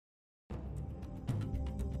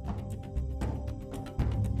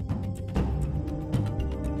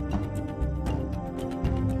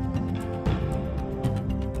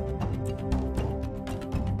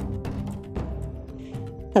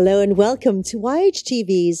Hello and welcome to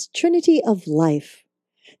YHTV's Trinity of Life.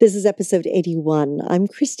 This is episode 81. I'm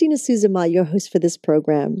Christina Suzuma, your host for this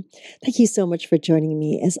program. Thank you so much for joining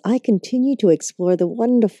me as I continue to explore the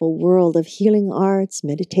wonderful world of healing arts,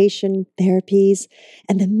 meditation, therapies,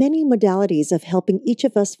 and the many modalities of helping each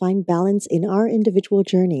of us find balance in our individual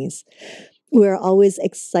journeys. We're always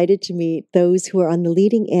excited to meet those who are on the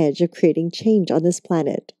leading edge of creating change on this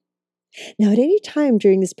planet. Now, at any time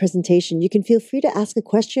during this presentation, you can feel free to ask a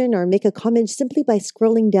question or make a comment simply by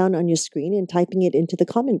scrolling down on your screen and typing it into the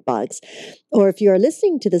comment box. Or if you are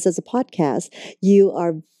listening to this as a podcast, you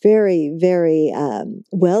are very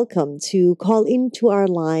welcome to call into our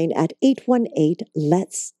line at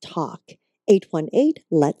 818-LETS-TALK,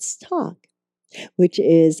 818-LETS-TALK, which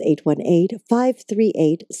is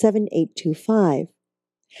 818-538-7825.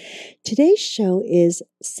 Today's show is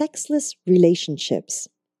Sexless Relationships.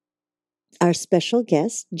 Our special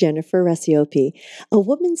guest, Jennifer Rasiopi, a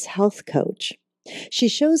women's health coach. She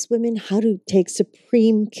shows women how to take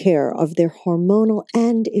supreme care of their hormonal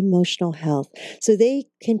and emotional health so they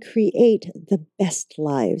can create the best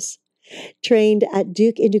lives. Trained at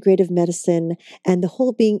Duke Integrative Medicine and the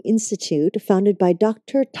Whole Being Institute, founded by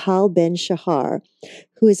Dr. Tal Ben-Shahar,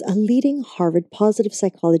 who is a leading Harvard positive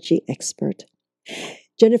psychology expert.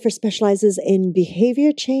 Jennifer specializes in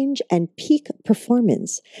behavior change and peak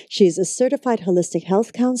performance. She is a certified holistic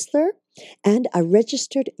health counselor and a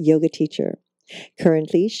registered yoga teacher.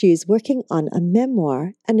 Currently, she is working on a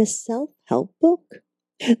memoir and a self-help book.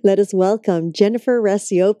 Let us welcome Jennifer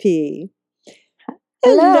Rasiopi.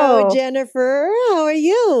 Hello, Jennifer. How are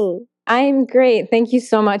you? I'm great. Thank you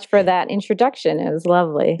so much for that introduction. It was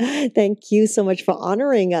lovely. Thank you so much for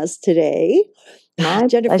honoring us today. My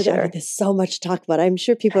Jennifer, pleasure. there's so much to talk about. I'm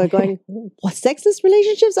sure people are going, what, sexless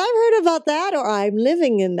relationships? I've heard about that, or I'm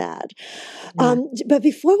living in that. Yeah. But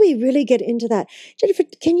before we really get into that, Jennifer,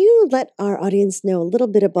 can you let our audience know a little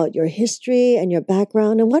bit about your history and your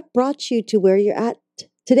background and what brought you to where you're at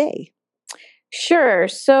today? Sure.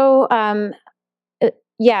 So,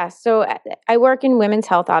 so I work in women's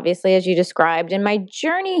health, obviously, as you described. And my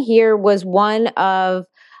journey here was one of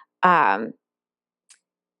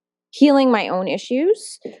healing my own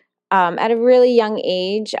issues. At a really young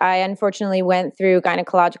age, I unfortunately went through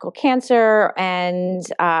gynecological cancer and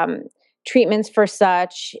treatments for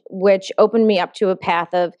such, which opened me up to a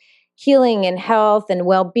path of healing and health and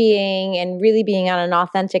well-being and really being on an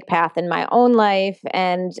authentic path in my own life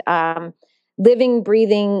and living,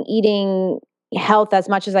 breathing, eating health as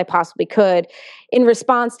much as I possibly could in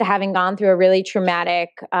response to having gone through a really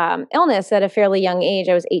traumatic illness at a fairly young age.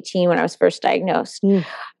 I was 18 when I was first diagnosed.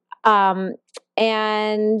 On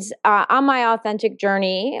my authentic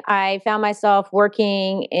journey, I found myself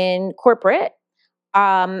working in corporate,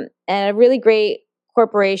 and a really great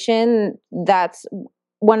corporation that's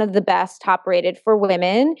one of the best top rated for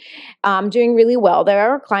women, doing really well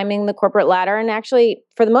there, climbing the corporate ladder and actually,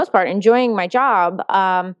 for the most part, enjoying my job.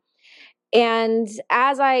 And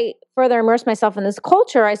as I further immersed myself in this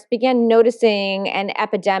culture, I began noticing an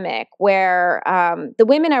epidemic where the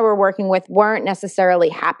women I were working with weren't necessarily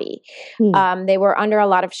happy. They were under a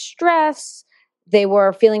lot of stress. They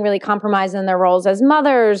were feeling really compromised in their roles as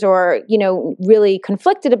mothers or, really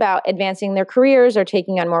conflicted about advancing their careers or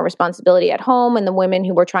taking on more responsibility at home. And the women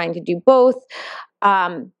who were trying to do both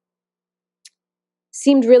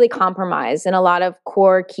seemed really compromised in a lot of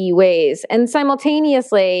core key ways. And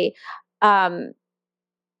simultaneously,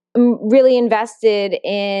 really invested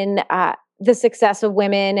in the success of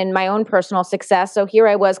women and my own personal success. So here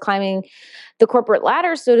I was climbing the corporate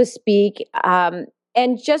ladder, so to speak,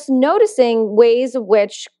 and just noticing ways of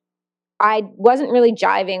which I wasn't really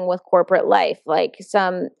jiving with corporate life, like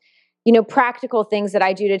some, practical things that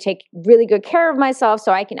I do to take really good care of myself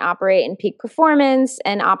so I can operate in peak performance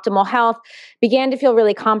and optimal health began to feel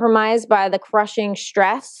really compromised by the crushing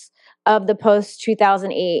stress of the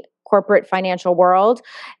post-2008 corporate financial world.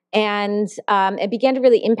 And it began to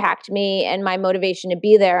really impact me and my motivation to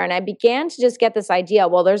be there. And I began to just get this idea,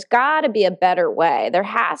 well, there's got to be a better way. There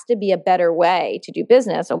has to be a better way to do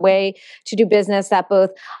business, a way to do business that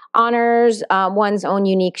both honors one's own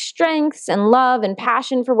unique strengths and love and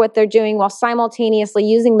passion for what they're doing while simultaneously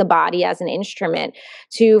using the body as an instrument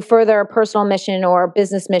to further a personal mission or a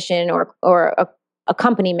business mission or a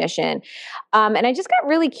company mission. And I just got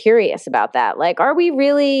really curious about that. Like, are we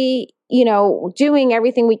really doing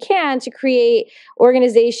everything we can to create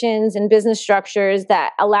organizations and business structures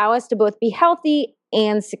that allow us to both be healthy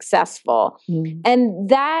and successful. Mm. And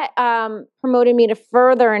that promoted me to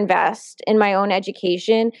further invest in my own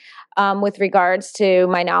education with regards to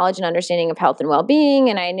my knowledge and understanding of health and well-being.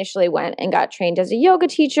 And I initially went and got trained as a yoga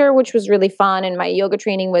teacher, which was really fun. And my yoga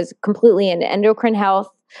training was completely in endocrine health,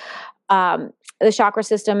 the chakra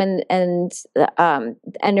system, and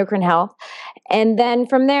endocrine health. And then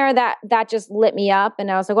from there, that just lit me up. And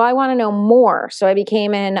I was like, well, I want to know more. So I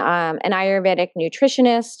became an Ayurvedic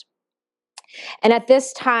nutritionist. And at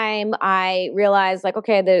this time, I realized like,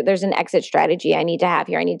 okay, there's an exit strategy I need to have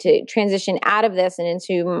here. I need to transition out of this and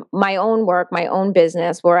into my own work, my own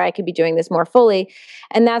business, where I could be doing this more fully.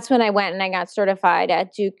 And that's when I went and I got certified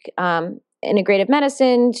at Duke Integrative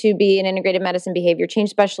Medicine to be an integrative medicine behavior change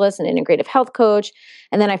specialist and integrative health coach.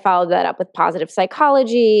 And then I followed that up with positive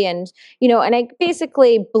psychology. And, and I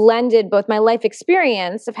basically blended both my life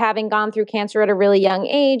experience of having gone through cancer at a really young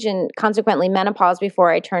age and consequently menopause before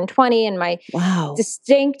I turned 20 and my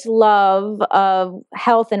distinct love of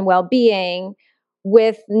health and well-being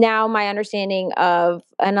with now my understanding of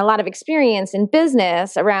and a lot of experience in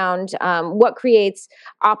business around what creates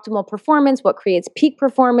optimal performance, what creates peak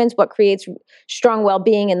performance, what creates strong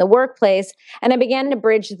well-being in the workplace. And I began to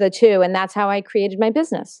bridge the two, and that's how I created my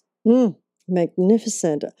business.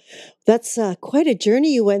 Magnificent. That's quite a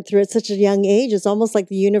journey you went through at such a young age. It's almost like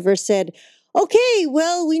the universe said, okay,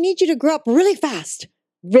 well, we need you to grow up really fast.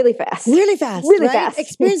 Really fast. Really fast. Really right? fast.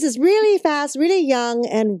 Experiences really fast, really young.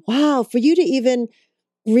 And wow, for you to even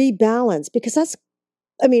rebalance, because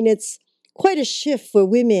it's quite a shift for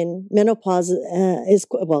women. Menopause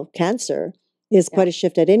cancer is quite a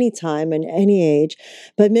shift at any time and any age.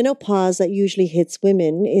 But menopause, that usually hits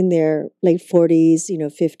women in their late 40s,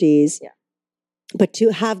 50s. Yeah. But to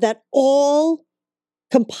have that all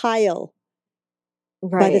compile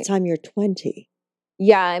by the time you're 20.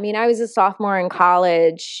 Yeah, I was a sophomore in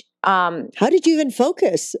college. How did you even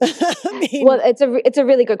focus? Well, it's a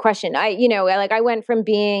really good question. I went from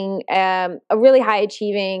being a really high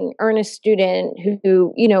achieving, earnest student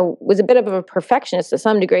who was a bit of a perfectionist to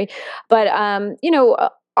some degree, but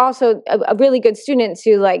also a really good student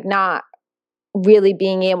to like not really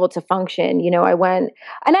being able to function. I went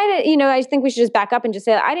and I think we should just back up and just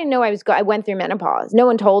say I didn't know I went through menopause. No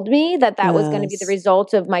one told me that was going to be the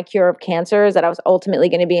result of my cure of cancers, that I was ultimately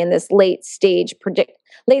going to be in this later stage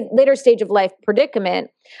of life predicament.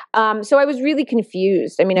 So I was really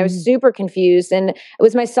confused. I was super confused, and it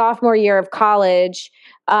was my sophomore year of college.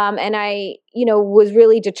 And I, was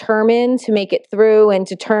really determined to make it through and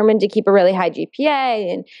determined to keep a really high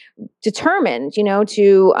GPA and determined,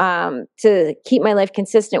 to keep my life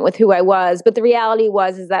consistent with who I was. But the reality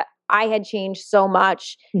is that I had changed so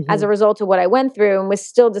much as a result of what I went through and was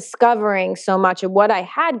still discovering so much of what I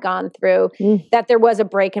had gone through that there was a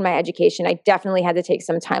break in my education. I definitely had to take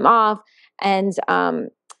some time off. And,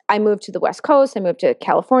 I moved to the West Coast. I moved to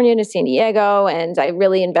California, to San Diego, and I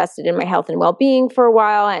really invested in my health and well-being for a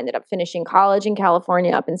while. I ended up finishing college in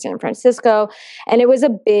California, up in San Francisco. And it was a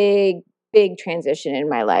big transition in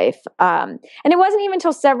my life. And it wasn't even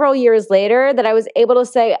until several years later that I was able to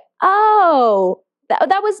say, oh,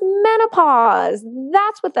 that was menopause.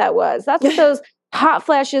 That's what that was. That's what those hot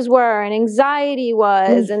flashes were, and anxiety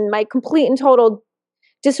was, and my complete and total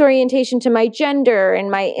disorientation to my gender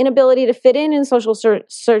and my inability to fit in social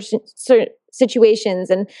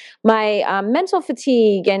situations and my mental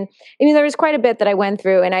fatigue. And there was quite a bit that I went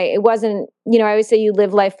through, and it wasn't, I always say you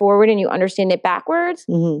live life forward and you understand it backwards,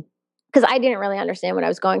 because I didn't really understand what I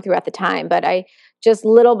was going through at the time, but I just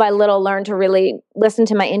little by little learned to really listen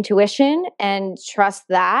to my intuition and trust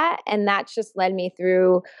that. And that just led me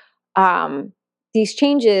through these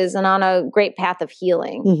changes and on a great path of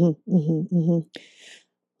healing.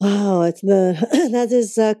 Wow, that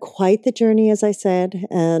is quite the journey, as I said,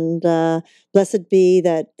 and blessed be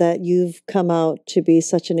that you've come out to be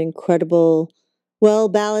such an incredible,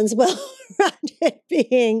 well-balanced, well-rounded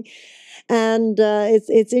being. And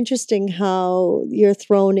it's interesting how you're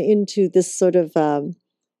thrown into this sort of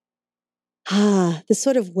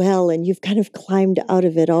well, and you've kind of climbed out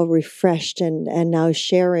of it all refreshed and now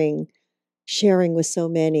sharing with so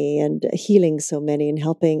many and healing so many and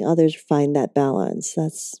helping others find that balance.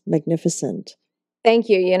 That's magnificent. Thank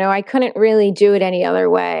you. I couldn't really do it any other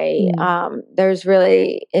way. There's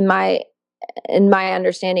really, in my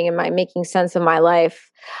understanding, in my making sense of my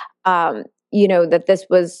life, that this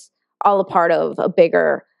was all a part of a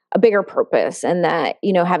bigger purpose, and that,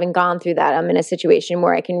 having gone through that, I'm in a situation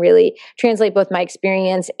where I can really translate both my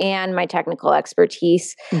experience and my technical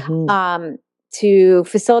expertise to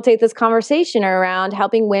facilitate this conversation around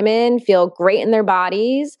helping women feel great in their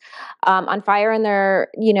bodies, on fire in their,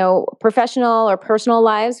 professional or personal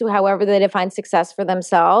lives, however they define success for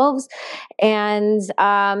themselves, and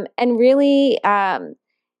really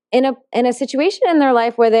in a situation in their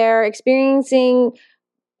life where they're experiencing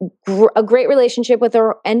a great relationship with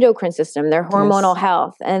their endocrine system, their hormonal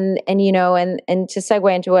health, and to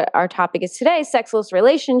segue into what our topic is today, sexless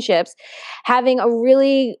relationships, having a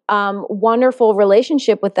really wonderful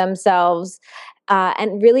relationship with themselves,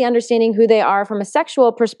 and really understanding who they are from a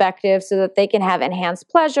sexual perspective, so that they can have enhanced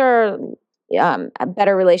pleasure, a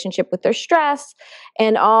better relationship with their stress,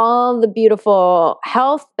 and all the beautiful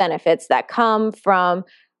health benefits that come from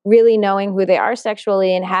really knowing who they are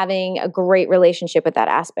sexually and having a great relationship with that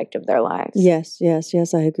aspect of their lives. Yes,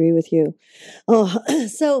 I agree with you. Oh,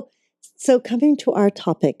 so coming to our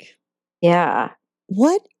topic. Yeah.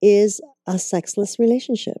 What is a sexless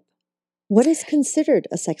relationship? What is considered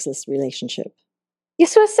a sexless relationship? Yeah,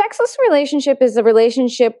 so a sexless relationship is a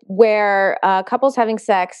relationship where couples having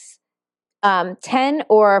sex 10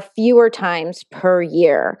 or fewer times per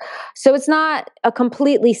year. So it's not a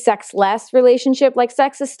completely sexless relationship. Like,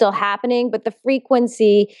 sex is still happening, but the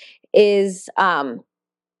frequency is,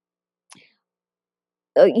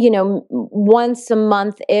 once a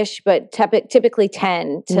month-ish, but typically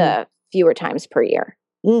 10 to fewer times per year.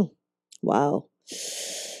 Wow.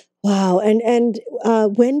 And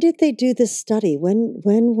when did they do this study? When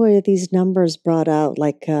were these numbers brought out?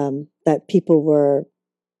 Like that people were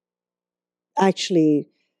actually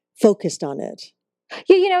focused on it?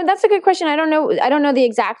 Yeah, that's a good question. I don't know the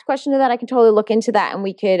exact question to that. I can totally look into that, and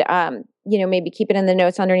we could, maybe keep it in the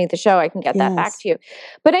notes underneath the show. I can get that back to you.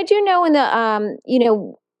 But I do know in the,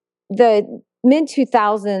 the mid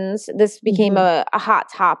 2000s, this became a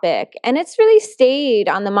hot topic, and it's really stayed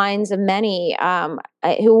on the minds of many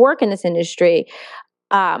who work in this industry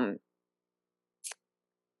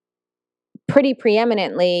pretty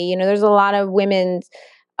preeminently. There's a lot of women's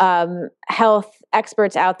health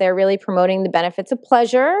experts out there really promoting the benefits of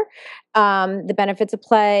pleasure, the benefits of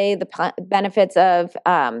play, the benefits of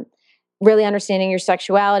really understanding your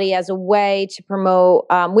sexuality as a way to promote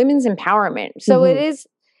women's empowerment. So it is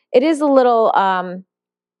a little,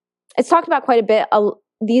 it's talked about quite a bit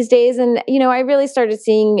these days. And, I really started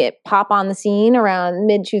seeing it pop on the scene around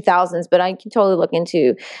mid 2000s, but I can totally look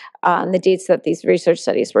into the dates that these research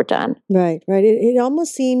studies were done. Right. It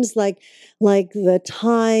almost seems like the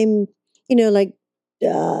time,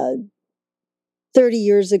 30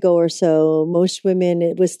 years ago or so, most women,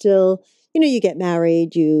 it was still, you get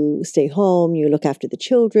married, you stay home, you look after the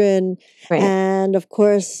children. Right. And of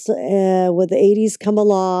course, with the 80s come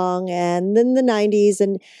along, and then the 90s,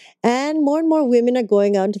 and more and more women are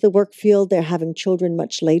going out into the work field. They're having children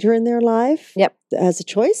much later in their life. Yep. As a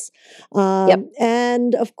choice.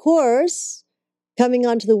 And of course, coming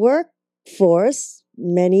onto the workforce,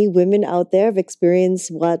 many women out there have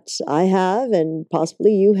experienced what I have and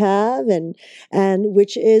possibly you have, and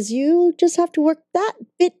which is you just have to work that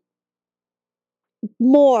bit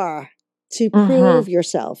more to prove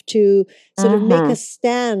yourself, to sort of make a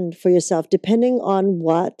stand for yourself, depending on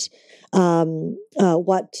what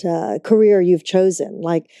career you've chosen.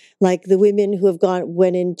 Like the women who have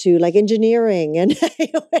went into like engineering, and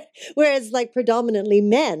whereas like predominantly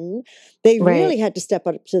men, they really had to step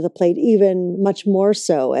up to the plate even much more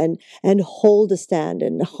so, and hold a stand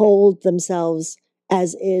and hold themselves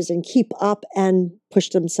as is and keep up and push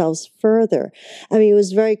themselves further. I mean, it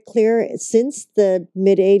was very clear since the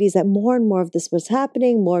mid 80s that more and more of this was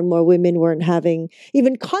happening. More and more women weren't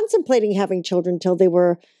even contemplating having children until they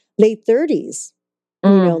were late 30s,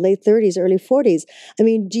 late 30s, early 40s. I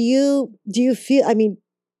mean, do you feel, I mean,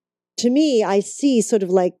 to me, I see sort of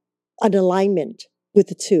like an alignment with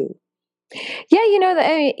the two.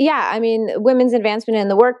 Yeah, I mean, women's advancement in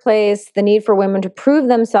the workplace, the need for women to prove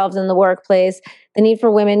themselves in the workplace, the need for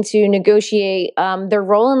women to negotiate their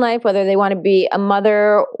role in life, whether they want to be a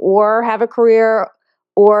mother or have a career,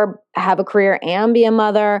 or have a career and be a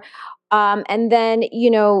mother. And then,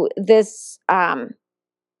 this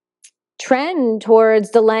trend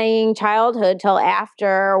towards delaying childhood till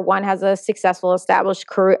after one has a successful established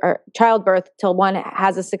career, or childbirth till one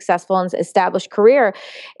has a successful and established career,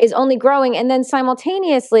 is only growing. And then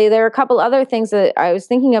simultaneously, there are a couple other things that I was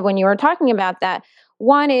thinking of when you were talking about that.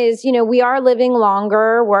 One is, we are living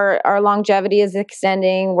longer, where our longevity is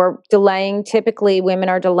extending. We're delaying, typically women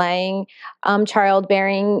are delaying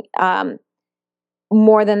childbearing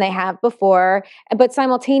more than they have before, but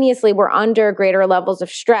simultaneously we're under greater levels of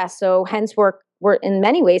stress. So hence we're in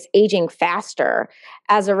many ways aging faster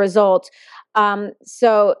as a result.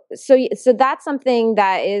 So that's something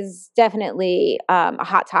that is definitely a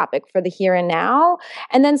hot topic for the here and now.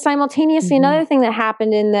 And then simultaneously, another thing that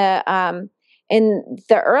happened in the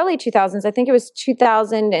early 2000s, I think it was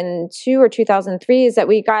 2002 or 2003, is that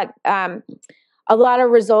we got a lot of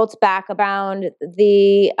results back about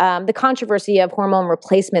the controversy of hormone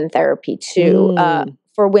replacement therapy too,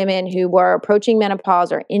 for women who were approaching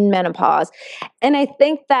menopause or in menopause. And I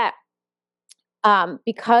think that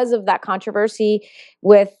because of that controversy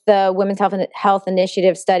with the Women's Health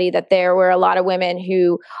Initiative study, that there were a lot of women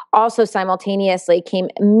who also simultaneously came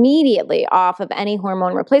immediately off of any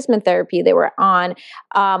hormone replacement therapy they were on,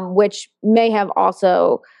 which may have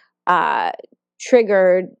also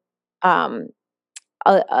triggered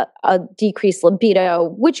a decreased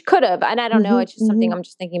libido, which could have, and I don't know, it's just something I'm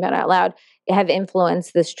just thinking about out loud, have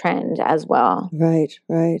influenced this trend as well. Right.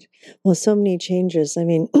 Well, so many changes. I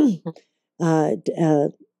mean,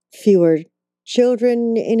 fewer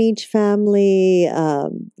children in each family,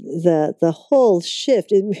 the whole shift.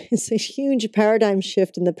 It's a huge paradigm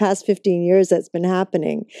shift in the past 15 years that's been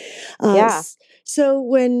happening. So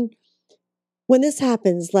when this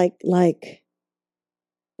happens, like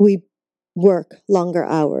we work longer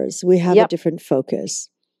hours, we have a different focus.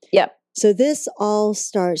 So this all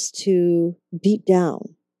starts to beat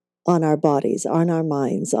down on our bodies, on our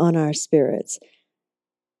minds, on our spirits.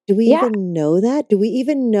 Do we even know that? Do we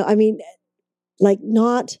even know? I mean, like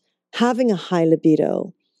not having a high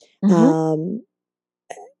libido,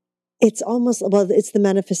 it's almost, well, it's the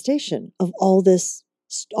manifestation of all these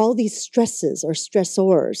stresses or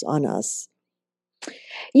stressors on us.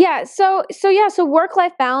 So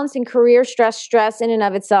work-life balance and career stress in and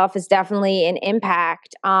of itself is definitely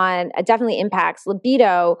definitely impacts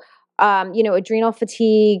libido. Adrenal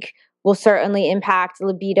fatigue will certainly impact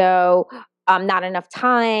libido. Not enough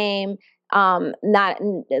time, not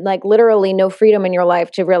like literally no freedom in your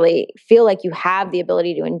life to really feel like you have the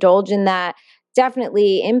ability to indulge in that,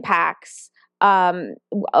 definitely impacts the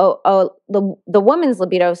woman's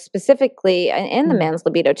libido specifically, and the man's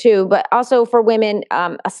libido too. But also for women,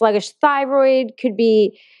 a sluggish thyroid could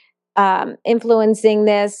be influencing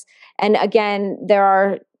this. And again, there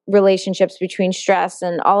are relationships between stress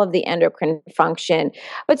and all of the endocrine function.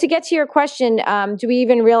 But to get to your question, do we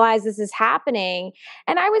even realize this is happening?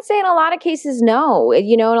 And I would say in a lot of cases, no.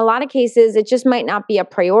 In a lot of cases, it just might not be a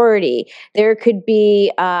priority. There could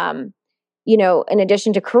be in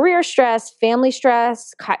addition to career stress, family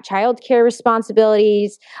stress, childcare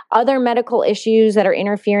responsibilities, other medical issues that are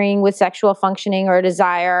interfering with sexual functioning or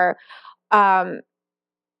desire.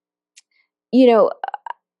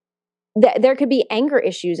 There could be anger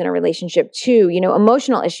issues in a relationship too,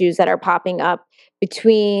 emotional issues that are popping up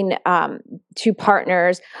between two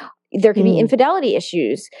partners. There could be infidelity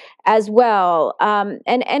issues as well. And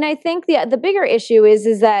I think the bigger issue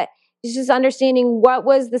is that it's just understanding what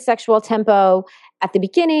was the sexual tempo at the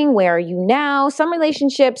beginning, where are you now? Some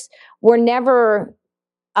relationships were never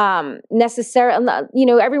necessarily,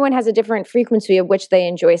 everyone has a different frequency of which they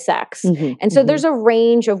enjoy sex. And so there's a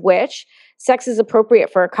range of which sex is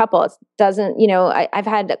appropriate for a couple. It doesn't, I've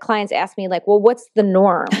had clients ask me like, well, what's the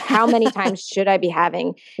norm? How many times should I be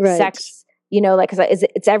having sex? Is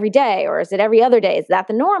it's every day, or is it every other day? Is that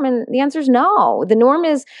the norm? And the answer is no. The norm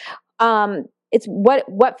is, it's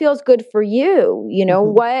what feels good for you,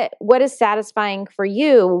 what is satisfying for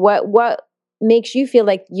you, what makes you feel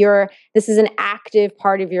like this is an active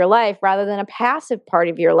part of your life rather than a passive part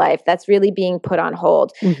of your life that's really being put on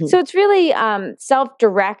hold. So it's really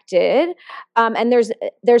self-directed, and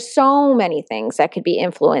there's so many things that could be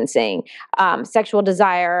influencing sexual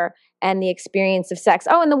desire and the experience of sex.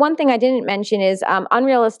 Oh, and the one thing I didn't mention is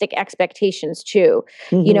unrealistic expectations too.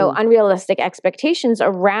 Unrealistic expectations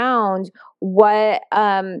around what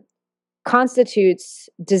constitutes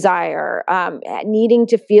desire, needing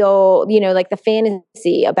to feel, like the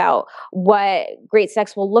fantasy about what great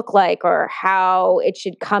sex will look like or how it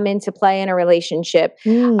should come into play in a relationship,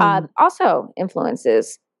 also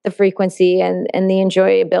influences the frequency and the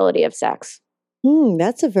enjoyability of sex.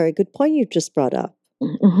 That's a very good point you just brought up,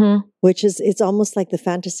 which is, it's almost like the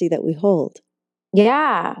fantasy that we hold.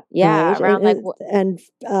 Yeah. Right? And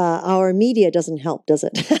our media doesn't help, does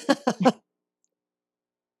it?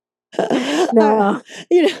 No.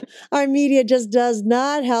 Our media just does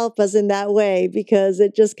not help us in that way, because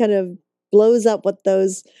it just kind of blows up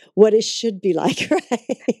what it should be like,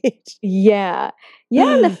 right? Yeah.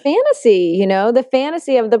 And the fantasy, the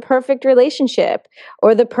fantasy of the perfect relationship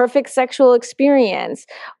or the perfect sexual experience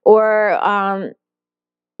or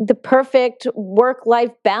the perfect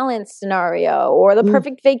work-life balance scenario or the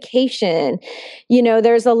perfect vacation.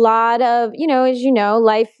 There's a lot of, as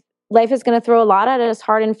life life is going to throw a lot at us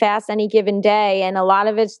hard and fast any given day. And a lot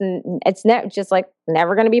of it's just like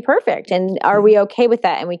never going to be perfect. And are we okay with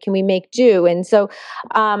that? And can we make do? And so,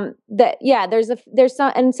 there's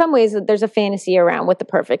some, in some ways there's a fantasy around what the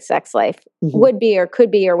perfect sex life would be or could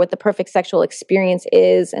be, or what the perfect sexual experience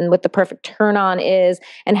is, and what the perfect turn on is,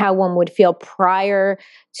 and how one would feel prior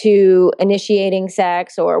to initiating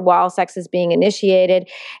sex or while sex is being initiated.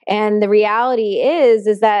 And the reality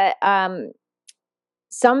is that,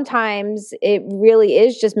 sometimes it really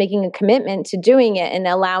is just making a commitment to doing it and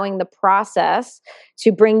allowing the process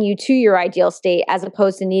to bring you to your ideal state, as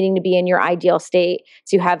opposed to needing to be in your ideal state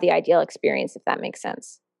to have the ideal experience, if that makes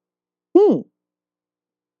sense. It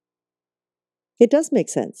does make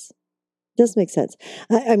sense. It does make sense.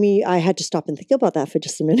 I mean, I had to stop and think about that for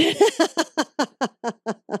just a minute.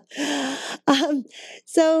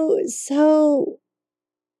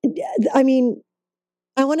 I mean,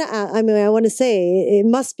 I want to say it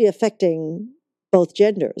must be affecting both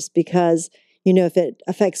genders, because, if it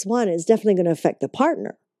affects one, it's definitely going to affect the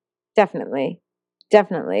partner. Definitely.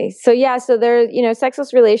 So there,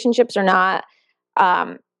 sexless relationships are not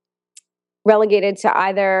relegated to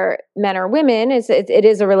either men or women. It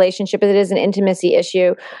is a relationship. It is an intimacy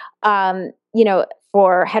issue.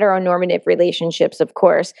 For heteronormative relationships, of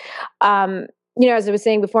course. As I was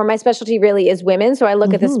saying before, my specialty really is women. So I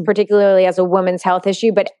look at this particularly as a women's health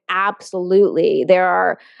issue, but absolutely there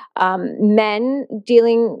are men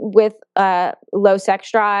dealing with low sex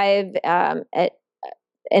drive, an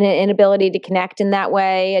inability to connect in that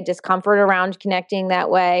way, a discomfort around connecting that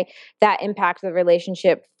way, that impacts the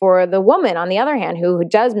relationship for the woman, on the other hand, who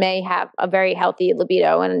may have a very healthy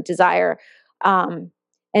libido and desire. And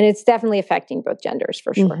it's definitely affecting both genders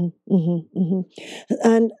for sure.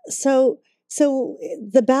 And so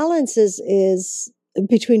the balance is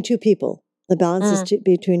between two people. The balance is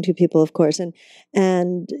between two people, of course. And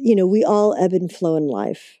we all ebb and flow in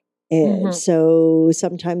life. And so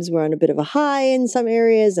sometimes we're on a bit of a high in some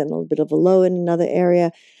areas and a little bit of a low in another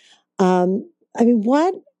area. This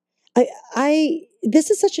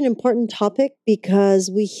is such an important topic, because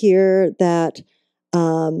we hear that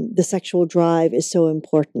the sexual drive is so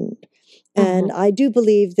important. And I do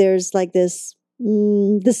believe there's like this,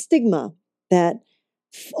 the stigma that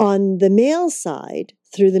on the male side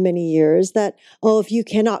through the many years that, if you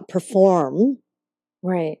cannot perform,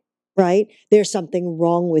 right, there's something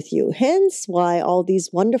wrong with you. Hence why all these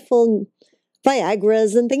wonderful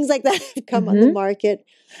Viagras and things like that have come on the market.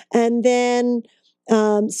 And then,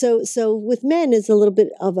 so with men is a little bit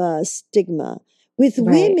of a stigma. With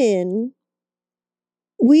women,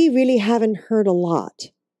 we really haven't heard a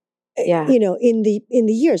lot. In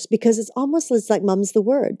the years, because it's almost like mum's the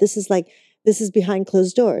word. This is behind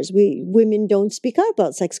closed doors. Women don't speak out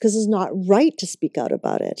about sex because it's not right to speak out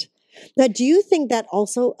about it. Now, do you think that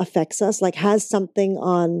also affects us? Like, has something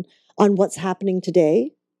on what's happening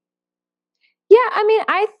today? Yeah,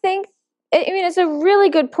 I think it's a really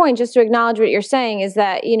good point, just to acknowledge what you're saying, is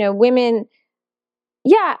that women,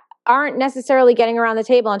 aren't necessarily getting around the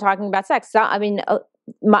table and talking about sex. So, a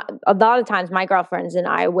lot of times my girlfriends and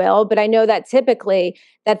I will, but I know that typically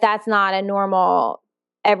that's not a normal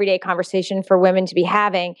everyday conversation for women to be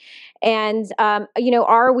having. And,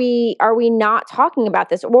 are we not talking about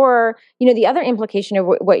this? Or, the other implication of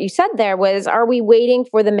what you said there was, are we waiting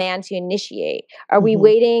for the man to initiate? Are we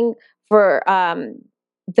waiting for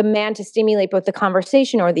the man to stimulate both the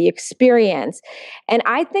conversation or the experience? And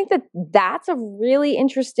I think that's a really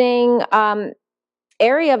interesting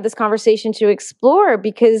area of this conversation to explore,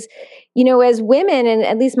 because, as women, and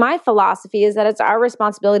at least my philosophy is that it's our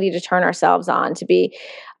responsibility to turn ourselves on, to be,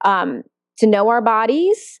 to know our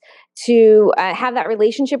bodies, to have that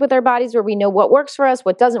relationship with our bodies where we know what works for us,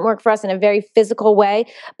 what doesn't work for us in a very physical way,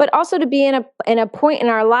 but also to be in a point in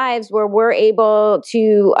our lives where we're able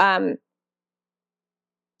to,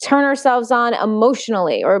 turn ourselves on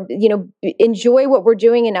emotionally, or, enjoy what we're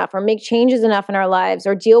doing enough, or make changes enough in our lives,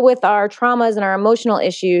 or deal with our traumas and our emotional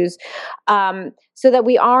issues, so that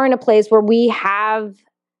we are in a place where we have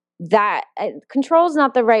that control is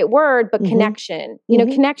not the right word, but connection,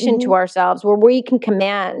 connection to ourselves, where we can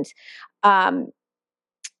command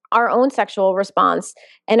our own sexual response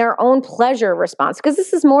and our own pleasure response. Because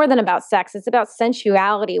this is more than about sex. It's about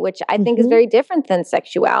sensuality, which I think is very different than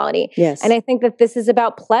sexuality. Yes. And I think that this is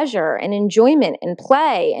about pleasure and enjoyment and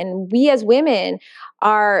play. And we as women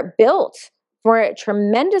are built for a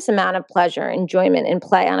tremendous amount of pleasure, enjoyment, and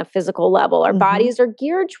play on a physical level. Our bodies are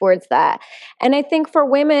geared towards that. And I think for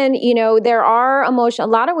women, there are a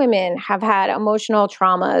lot of women have had emotional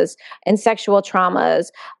traumas and sexual traumas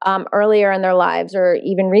earlier in their lives, or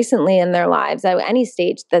even recently in their lives, at any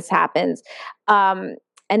stage this happens.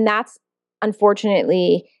 And that's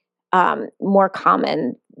unfortunately more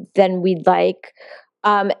common than we'd like.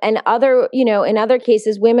 And other, in other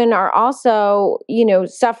cases, women are also,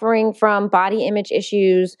 suffering from body image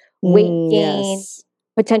issues, weight gain, Yes.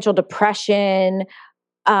 potential depression,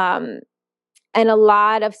 um, and a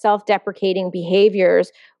lot of self-deprecating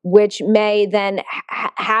behaviors, which may then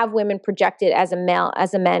have women projected as a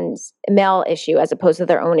men's male issue as opposed to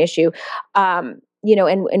their own issue. I'll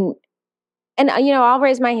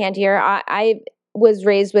raise my hand here. I was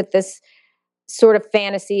raised with this sort of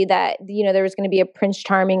fantasy that there was going to be a Prince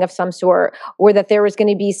Charming of some sort, or that there was going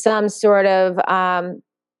to be some sort of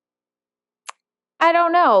I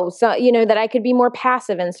don't know, so that I could be more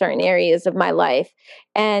passive in certain areas of my life,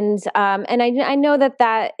 and I know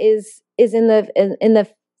that is in the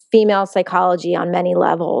female psychology on many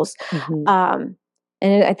levels, Mm-hmm.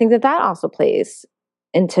 And I think that also plays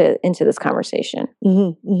into this conversation.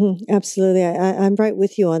 Mm-hmm, mm-hmm. Absolutely. I'm right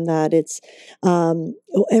with you on that. It's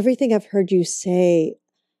everything I've heard you say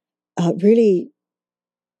really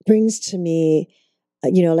brings to me,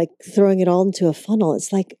 like throwing it all into a funnel.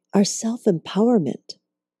 It's like our self-empowerment.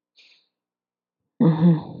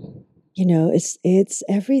 Mm-hmm. It's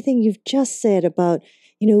everything you've just said about,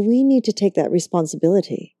 we need to take that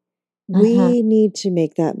responsibility. Mm-hmm. We need to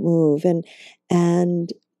make that move. And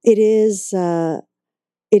it is,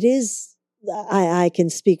 I can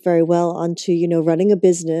speak very well onto, running a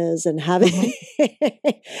business and having,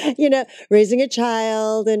 Mm-hmm. Raising a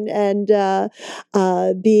child and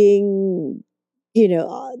being,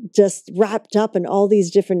 just wrapped up in all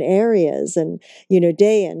these different areas and,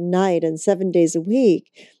 day and night and 7 days a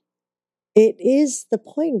week. It is the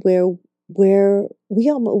point where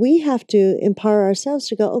we have to empower ourselves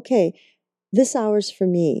to go, okay, this hour's for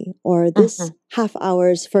me, or this Mm-hmm. half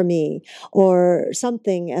hour's for me, or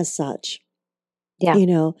something as such. Yeah.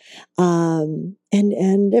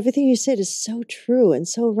 And everything you said is so true and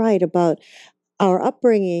so right about our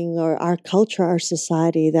upbringing or our culture, our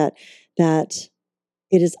society, that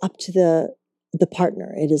it is up to the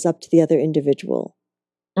partner. It is up to the other individual.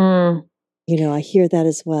 Mm. I hear that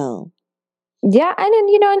as well. Yeah. And then,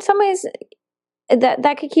 in some ways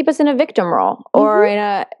that could keep us in a victim role, or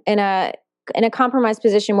in a compromised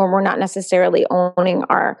position where we're not necessarily owning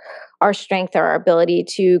our strength or our ability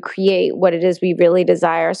to create what it is we really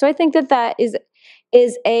desire. So I think that is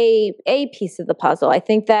a piece of the puzzle. I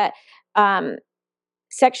think that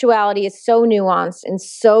sexuality is so nuanced and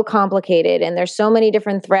so complicated, and there's so many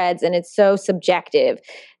different threads, and it's so subjective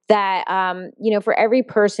that for every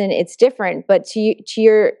person it's different. But to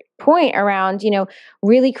your point around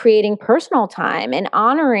really creating personal time and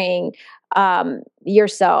honoring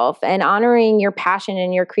yourself and honoring your passion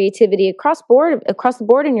and your creativity across the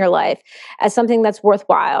board in your life as something that's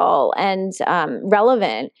worthwhile and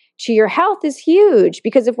relevant to your health is huge.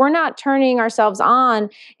 Because if we're not turning ourselves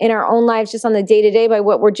on in our own lives just on the day-to-day by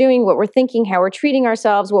what we're doing, what we're thinking, how we're treating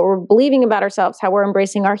ourselves, what we're believing about ourselves, how we're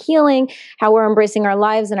embracing our healing, how we're embracing our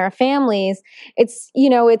lives and our families, it's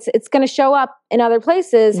going to show up in other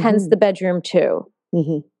places, hence the bedroom too.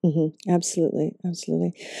 Mm-hmm, mm-hmm. Absolutely.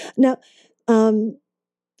 Absolutely. Now,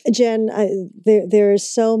 Jen, there is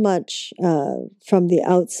so much from the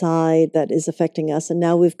outside that is affecting us, and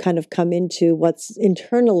now we've kind of come into what's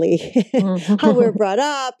internally, how we're brought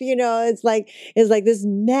up. It's like this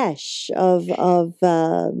mesh of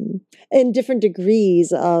in different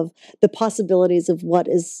degrees of the possibilities of what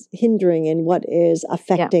is hindering and what is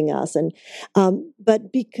affecting us, and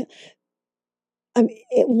but because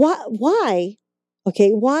why?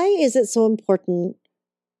 Okay, why is it so important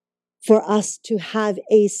for us to have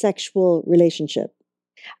a sexual relationship?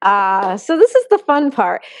 So this is the fun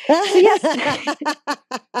part. So yes, we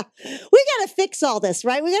got to fix all this,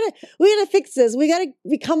 right? We got to fix this. We got to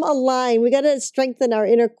become aligned. We got to strengthen our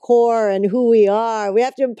inner core and who we are. We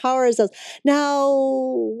have to empower ourselves. Now,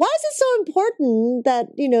 why is it so important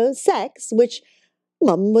that, sex, which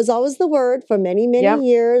was always the word for many, many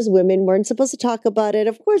years. Women weren't supposed to talk about it.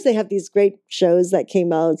 Of course, they have these great shows that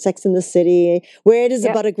came out, Sex and the City, where it is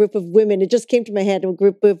about a group of women. It just came to my head, a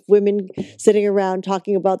group of women sitting around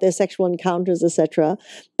talking about their sexual encounters, etc.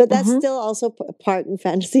 But that's still also a part in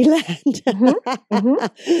fantasy land.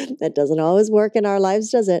 That doesn't always work in our lives,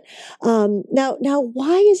 does it? Now,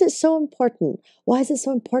 why is it so important? Why is it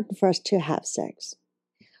so important for us to have sex?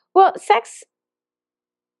 Well, sex,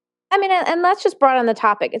 and let's just broaden the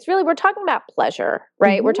topic. It's really, we're talking about pleasure,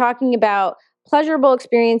 right? We're talking about pleasurable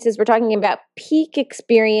experiences. We're talking about peak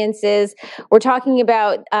experiences. We're talking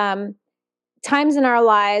about times in our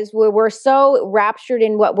lives where we're so raptured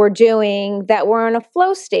in what we're doing that we're in a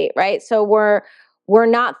flow state, right? So we're We're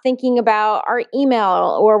not thinking about our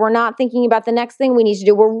email, or we're not thinking about the next thing we need to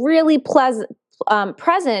do. We're really present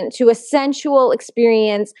to a sensual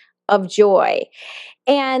experience of joy.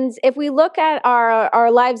 And if we look at our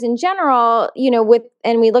lives in general,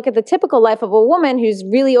 and we look at the typical life of a woman who's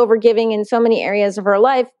really overgiving in so many areas of her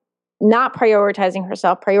life, not prioritizing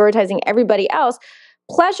herself, prioritizing everybody else,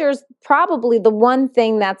 pleasure's probably the one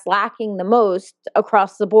thing that's lacking the most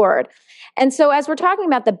across the board. And so as we're talking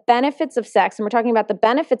about the benefits of sex, and we're talking about the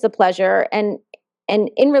benefits of pleasure, and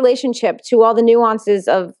in relationship to all the nuances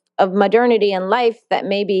of modernity and life that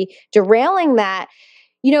may be derailing that,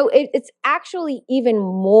 it's actually even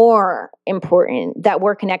more important that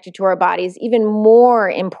we're connected to our bodies, even more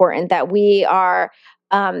important that we are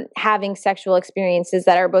having sexual experiences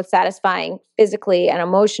that are both satisfying physically and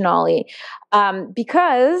emotionally,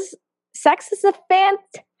 because sex is a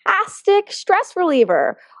fantastic stress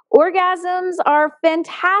reliever. Orgasms are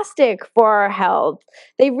fantastic for our health.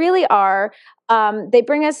 They really are. They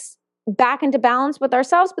bring us back into balance with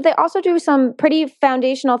ourselves, but they also do some pretty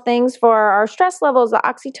foundational things for our stress levels, the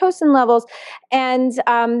oxytocin levels. And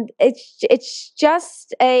it's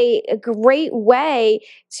just a great way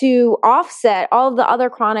to offset all of the other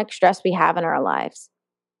chronic stress we have in our lives.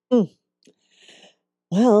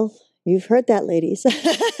 Well, you've heard that, ladies.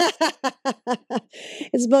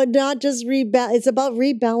 It's about not just it's about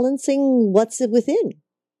rebalancing what's within.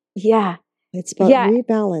 Yeah. It's about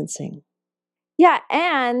rebalancing. Yeah,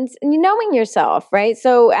 and knowing yourself, right?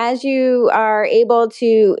 So as you are able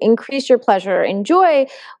to increase your pleasure and joy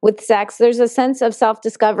with sex, there's a sense of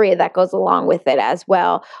self-discovery that goes along with it as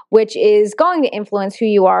well, which is going to influence who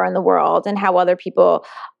you are in the world and how other people,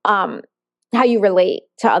 how you relate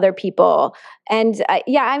to other people. And I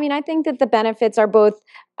think that the benefits are both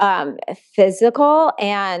physical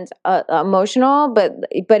and emotional,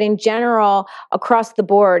 but in general, across the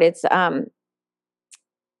board, it's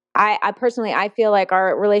I personally, I feel like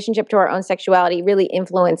our relationship to our own sexuality really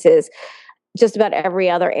influences just about every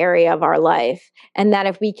other area of our life. And that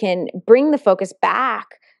if we can bring the focus back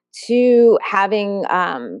to having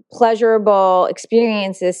pleasurable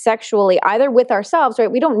experiences sexually, either with ourselves,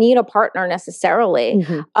 right? We don't need a partner necessarily.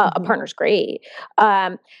 A partner's great.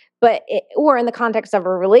 Or in the context of a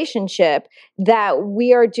relationship, that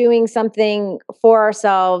we are doing something for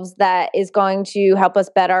ourselves that is going to help us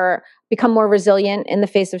better become more resilient in the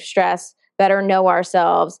face of stress, better know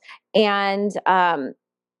ourselves. And from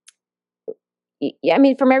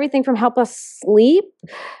everything from help us sleep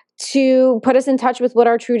to put us in touch with what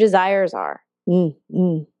our true desires are.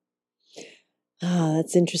 Oh,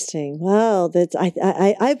 that's interesting. Wow, that's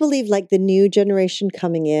I believe like the new generation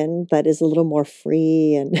coming in that is a little more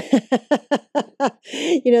free, and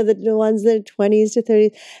the ones that are 20s to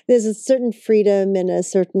 30s, there's a certain freedom and a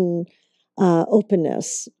certain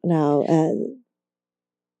openness now.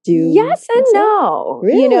 Yes and no.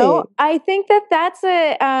 Really? I think that's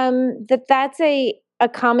a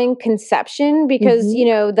common conception because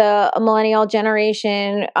the millennial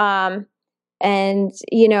generation, and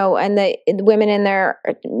the women in their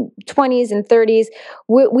 20s and 30s,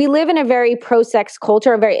 we live in a very pro-sex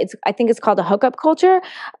culture. I think it's called a hookup culture,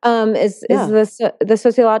 is the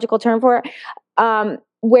sociological term for it.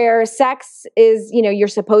 Where sex is, you're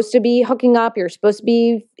supposed to be hooking up, you're supposed to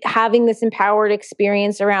be having this empowered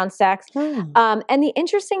experience around sex. And the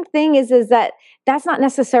interesting thing is that that's not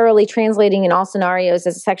necessarily translating in all scenarios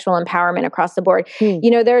as sexual empowerment across the board.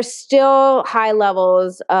 There's still high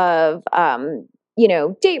levels of,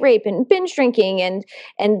 date rape and binge drinking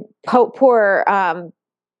and poor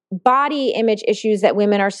body image issues that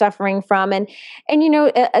women are suffering from. And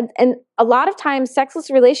a lot of times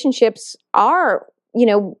sexless relationships are,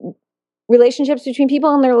 relationships between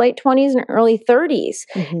people in their late 20s and early 30s.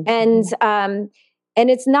 And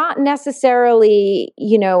it's not necessarily,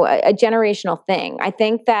 a generational thing. I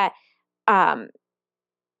think that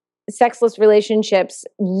sexless relationships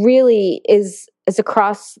really is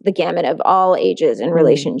across the gamut of all ages and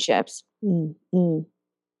relationships.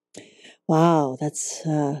 Wow, that's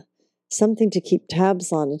something to keep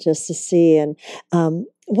tabs on, just to see. And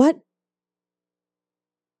what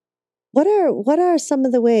are some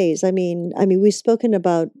of the ways? I mean, we've spoken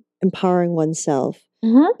about empowering oneself,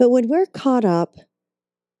 but when we're caught up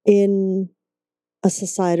in a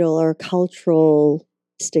societal or cultural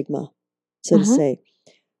stigma, so to say,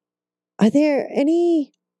 are there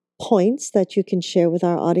any points that you can share with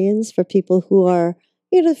our audience for people who are,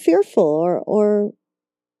 fearful or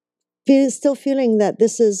still feeling that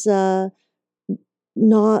this is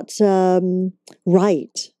not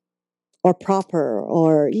right or proper,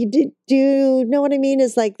 or do you know what I mean?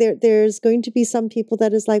 Is like there's going to be some people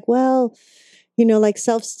that is like, well, like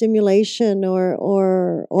self-stimulation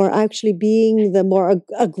or actually being the more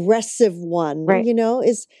aggressive one, Right.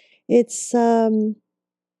 is it's tough.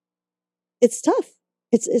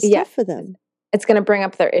 It's Yeah. tough for them. It's going to bring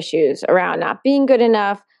up their issues around not being good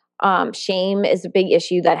enough. Shame is a big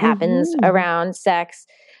issue that happens around sex.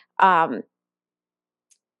 And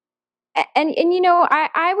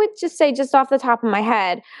I would just say, just off the top of my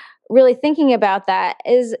head, really thinking about that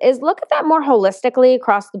is look at that more holistically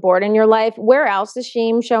across the board in your life. Where else is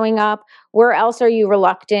shame showing up? Where else are you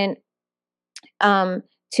reluctant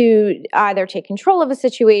to either take control of a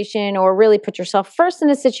situation or really put yourself first in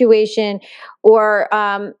a situation? Or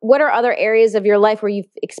what are other areas of your life where you've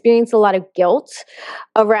experienced a lot of guilt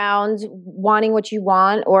around wanting what you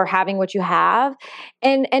want or having what you have?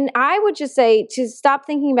 And I would just say to stop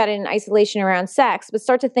thinking about it in isolation around sex, but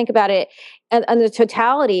start to think about it on the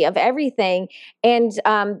totality of everything, and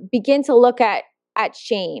begin to look at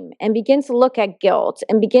shame, and begin to look at guilt,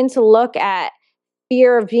 and begin to look at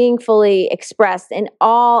fear of being fully expressed in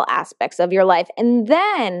all aspects of your life. And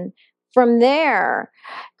then from there,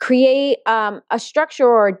 create a structure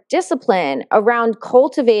or discipline around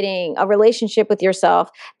cultivating a relationship with yourself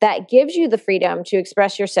that gives you the freedom to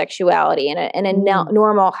express your sexuality in a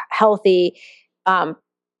normal, healthy,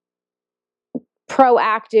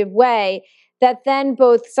 proactive way, that then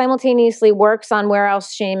both simultaneously works on where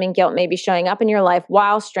else shame and guilt may be showing up in your life,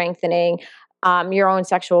 while strengthening your own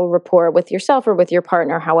sexual rapport with yourself or with your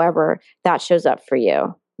partner, however that shows up for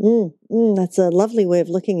you. That's a lovely way of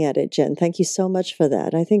looking at it, Jen. Thank you so much for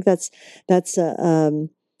that. I think that's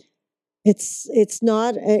it's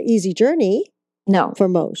not an easy journey. No, for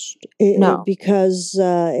most, no, because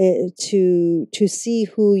to see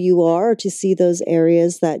who you are, to see those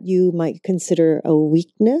areas that you might consider a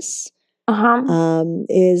weakness,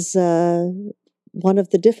 is one of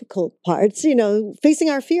the difficult parts, facing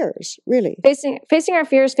our fears, really. Facing our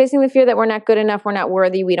fears, facing the fear that we're not good enough, we're not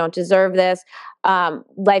worthy, we don't deserve this.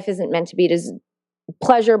 Life isn't meant to be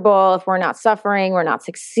pleasurable if we're not suffering, we're not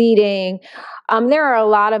succeeding. There are a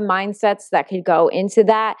lot of mindsets that could go into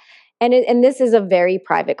that. And this is a very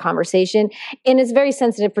private conversation, and it's very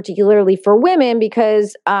sensitive, particularly for women,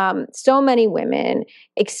 because so many women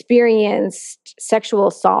experienced sexual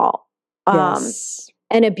assault. Yes.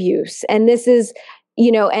 And abuse. And this is,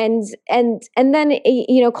 and then,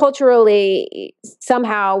 culturally,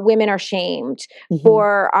 somehow women are shamed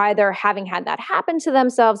for either having had that happen to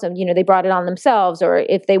themselves, and, they brought it on themselves, or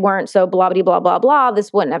if they weren't so blah, blah, blah, blah, blah,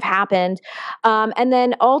 this wouldn't have happened. And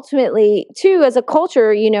then ultimately, too, as a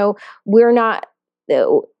culture, we're not,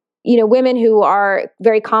 women who are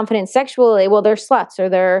very confident sexually, well, they're sluts, or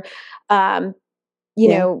they're,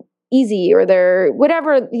 easy, or they're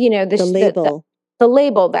whatever, the label. The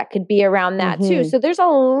label that could be around that too. So there's a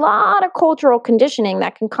lot of cultural conditioning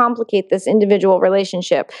that can complicate this individual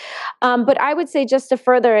relationship. But I would say, just to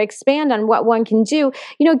further expand on what one can do,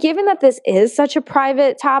 given that this is such a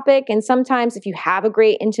private topic, and sometimes if you have a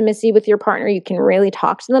great intimacy with your partner, you can really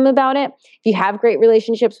talk to them about it. If you have great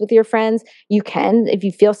relationships with your friends, you can, if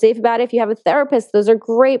you feel safe about it. If you have a therapist, those are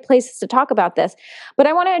great places to talk about this. But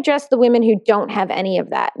I want to address the women who don't have any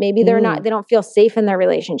of that. Maybe they don't feel safe in their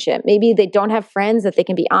relationship. Maybe they don't have friends that they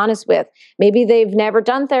can be honest with. Maybe they've never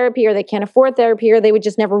done therapy, or they can't afford therapy, or they would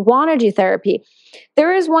just never want to do therapy.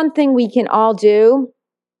 There is one thing we can all do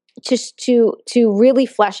just to really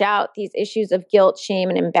flesh out these issues of guilt, shame,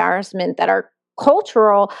 and embarrassment that are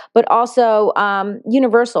cultural, but also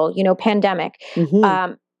universal, pandemic.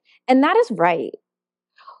 And that is right.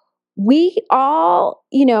 We all,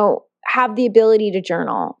 have the ability to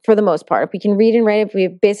journal for the most part. If we can read and write, if we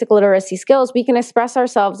have basic literacy skills, we can express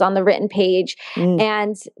ourselves on the written page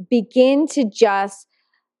and begin to just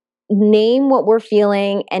name what we're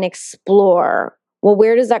feeling and explore. Well,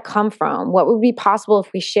 where does that come from? What would be possible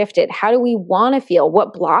if we shifted? How do we want to feel?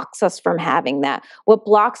 What blocks us from having that? What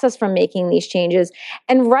blocks us from making these changes?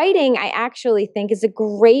 And writing, I actually think, is a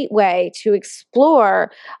great way to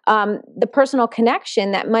explore the personal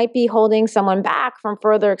connection that might be holding someone back from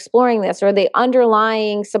further exploring this, or the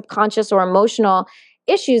underlying subconscious or emotional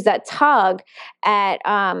issues that tug at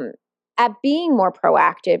being more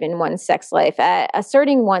proactive in one's sex life, at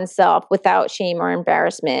asserting oneself without shame or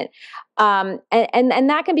embarrassment. And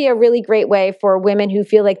that can be a really great way for women who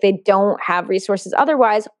feel like they don't have resources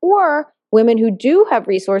otherwise, or women who do have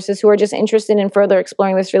resources, who are just interested in further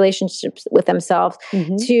exploring this relationship with themselves,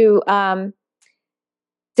 to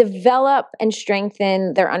develop and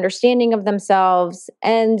strengthen their understanding of themselves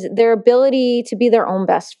and their ability to be their own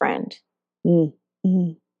best friend.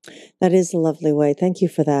 That is a lovely way. Thank you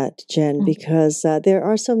for that, Jen, because there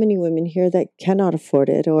are so many women here that cannot afford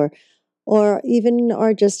it, or or even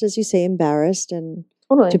are just, as you say, embarrassed and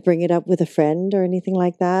Totally. to bring it up with a friend or anything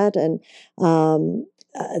like that. And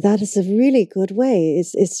that is a really good way.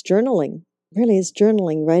 It's journaling. Really, it's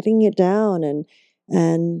journaling, writing it down and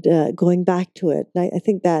going back to it. I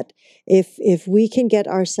think that if we can get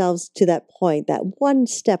ourselves to that point, that one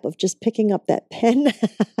step of just picking up that pen,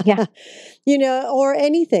 Yeah. or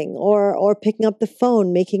anything, or picking up the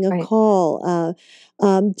phone, making a Right. call.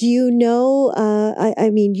 Do you know? I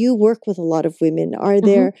mean, you work with a lot of women. Are Mm-hmm.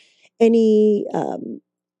 there any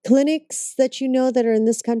clinics that you know that are in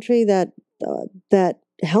this country that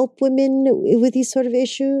help women with these sort of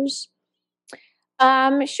issues?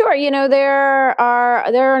 Sure. There are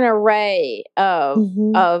an array of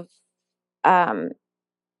Mm-hmm. of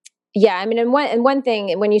yeah. I mean, and one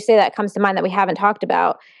thing when you say that comes to mind that we haven't talked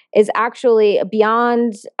about is actually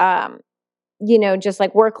beyond just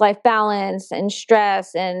like work-life balance and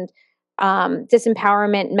stress and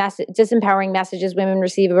disempowering messages women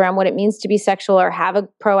receive around what it means to be sexual or have a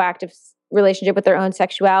proactive relationship with their own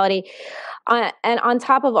sexuality. And on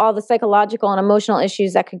top of all the psychological and emotional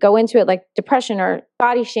issues that could go into it, like depression or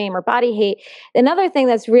body shame or body hate, another thing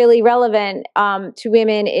that's really relevant to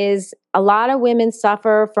women is a lot of women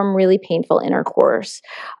suffer from really painful intercourse.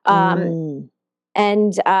 Um, Mm.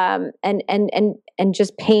 and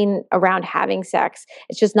just pain around having sex.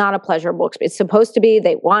 It's just not a pleasurable experience. It's supposed to be.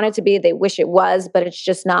 They want it to be. They wish it was, but it's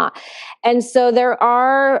just not. And so there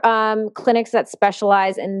are clinics that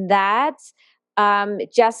specialize in that.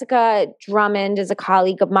 Jessica Drummond is a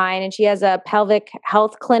colleague of mine, and she has a pelvic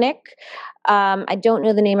health clinic. I don't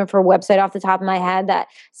know the name of her website off the top of my head, that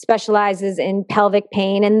specializes in pelvic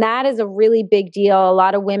pain. And that is a really big deal. A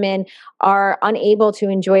lot of women are unable to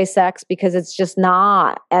enjoy sex because it's just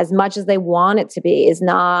not as much as they want it to be, is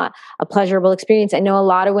not a pleasurable experience. I know a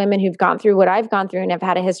lot of women who've gone through what I've gone through and have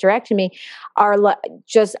had a hysterectomy are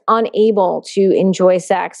just unable to enjoy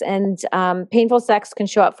sex. And painful sex can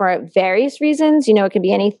show up for various reasons. It could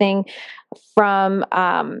be anything from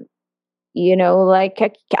like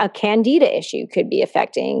a candida issue could be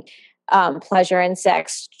affecting pleasure and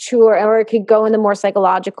sex, or it could go in the more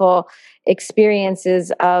psychological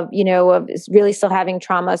experiences of really still having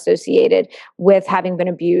trauma associated with having been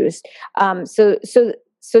abused. So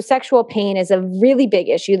sexual pain is a really big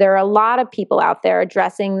issue. There are a lot of people out there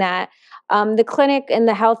addressing that. The clinic and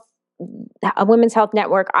a Women's Health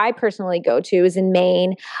Network I personally go to is in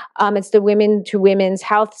Maine. It's the Women to Women's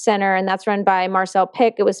Health Center, and that's run by Marcel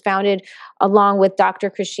Pick. It was founded along with Dr.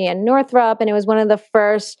 Christiane Northrup, and it was one of the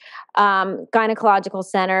first gynecological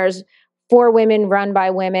centers for women, run by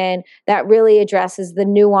women, that really addresses the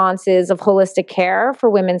nuances of holistic care for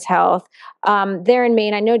women's health. There in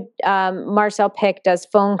Maine, I know Marcel Pick does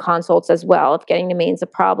phone consults as well if getting to Maine's a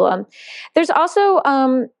problem. There's also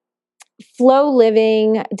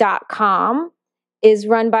flowliving.com is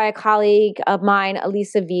run by a colleague of mine,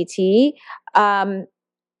 Elisa VT.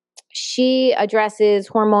 She addresses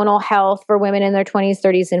hormonal health for women in their 20s,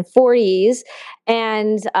 30s, and 40s.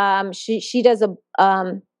 And she does a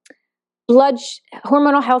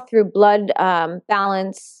hormonal health through blood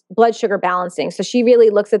sugar balancing. So she really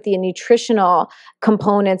looks at the nutritional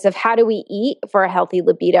components of how do we eat for a healthy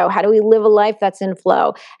libido? How do we live a life that's in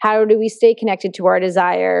flow? How do we stay connected to our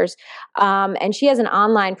desires? And she has an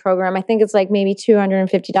online program, I think it's like maybe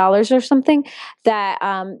 $250 or something, that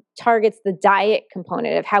targets the diet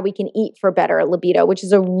component of how we can eat for better libido, which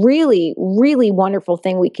is a really, really wonderful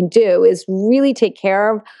thing we can do, is really take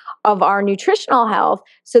care of our nutritional health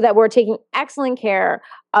so that we're taking excellent care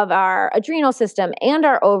of our adrenal system and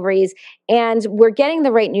our ovaries, and we're getting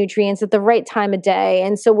the right nutrients at the right time of day.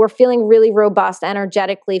 And so we're feeling really robust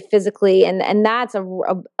energetically, physically. And that's a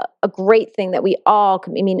great thing that we all,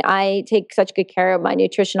 I take such good care of my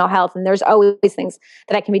nutritional health, and there's always things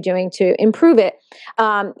that I can be doing to improve it,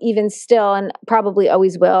 even still, and probably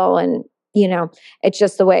always will. And it's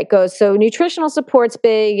just the way it goes. So nutritional support's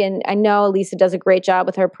big, and I know Lisa does a great job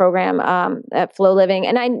with her program at Flow Living.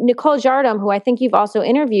 And Nicole Jardim, who I think you've also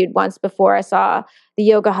interviewed once before, I saw the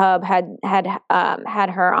Yoga Hub had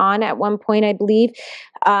her on at one point, I believe.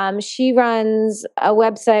 She runs a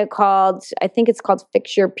website called, I think it's called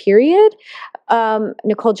Fix Your Period,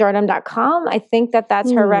 NicoleJardim.com. I think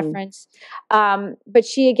that's her reference. But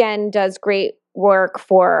she again does great work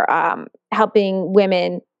for helping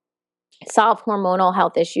women solve hormonal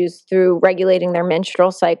health issues through regulating their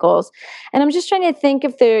menstrual cycles. And I'm just trying to think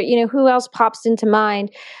if there, who else pops into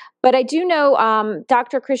mind. But I do know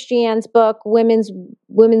Dr. Christiane's book, Women's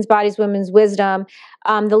Bodies, Women's Wisdom.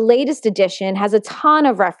 The latest edition has a ton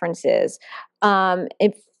of references.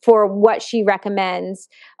 for what she recommends.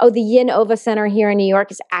 Oh, the Yin Ova Center here in New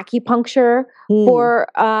York is acupuncture for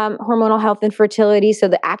hormonal health and fertility. So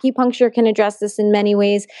the acupuncture can address this in many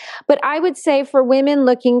ways. But I would say for women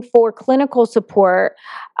looking for clinical support,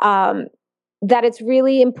 that it's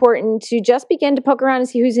really important to just begin to poke around and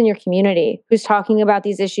see who's in your community, who's talking about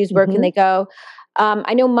these issues, where can they go.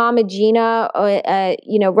 I know Mama Gina,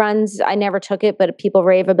 runs, I never took it, but people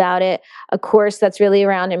rave about it, a course that's really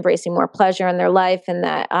around embracing more pleasure in their life. And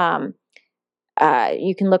that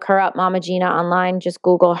you can look her up, Mama Gina, online, just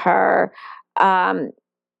Google her. But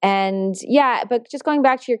just going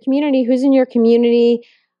back to your community, who's in your community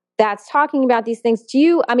that's talking about these things?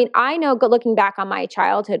 I know, looking back on my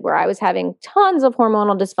childhood where I was having tons of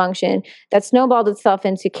hormonal dysfunction that snowballed itself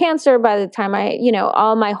into cancer by the time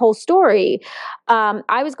all my whole story,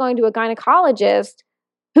 I was going to a gynecologist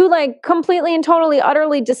who completely and totally,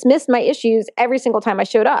 utterly dismissed my issues every single time I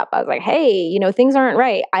showed up. I was like, hey, things aren't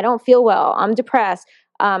right. I don't feel well. I'm depressed.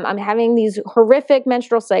 I'm having these horrific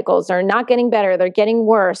menstrual cycles. They're not getting better. They're getting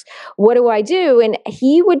worse. What do I do? And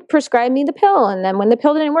he would prescribe me the pill. And then when the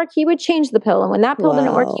pill didn't work, he would change the pill. And when that pill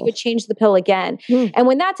didn't work, he would change the pill again. And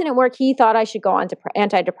when that didn't work, he thought I should go on to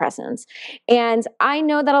antidepressants. And I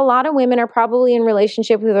know that a lot of women are probably in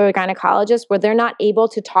relationship with their gynecologist where they're not able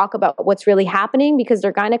to talk about what's really happening because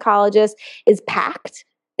their gynecologist is packed.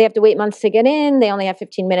 They have to wait months to get in. They only have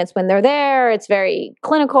 15 minutes when they're there. It's very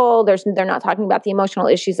clinical. They're not talking about the emotional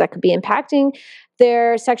issues that could be impacting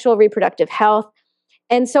their sexual reproductive health.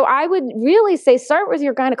 And so I would really say start with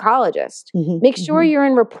your gynecologist. Make sure you're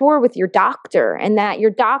in rapport with your doctor and that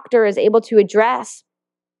your doctor is able to address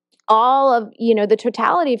all of, the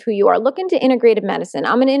totality of who you are. Look into integrative medicine.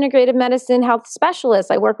 I'm an integrative medicine health specialist.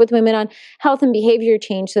 I work with women on health and behavior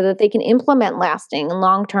change so that they can implement lasting and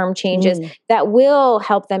long-term changes that will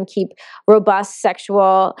help them keep robust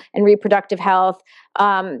sexual and reproductive health,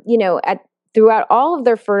 throughout all of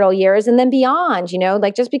their fertile years and then beyond,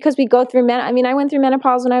 just because we go through I went through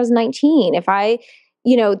menopause when I was 19. If I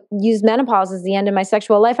use menopause as the end of my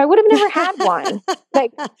sexual life, I would have never had one.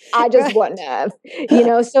 I just wouldn't have,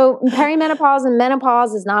 so perimenopause and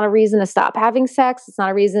menopause is not a reason to stop having sex. It's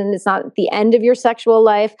not the end of your sexual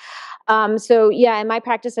life. In my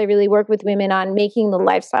practice, I really work with women on making the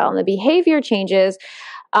lifestyle and the behavior changes,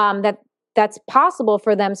 that's possible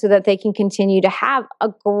for them so that they can continue to have a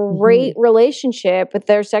great relationship with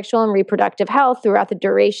their sexual and reproductive health throughout the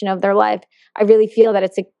duration of their life. I really feel that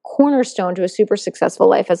it's a cornerstone to a super successful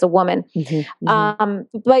life as a woman. I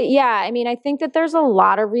think that there's a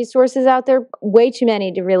lot of resources out there, way too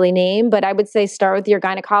many to really name, but I would say start with your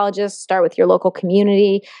gynecologist, start with your local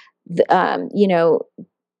community, Dr.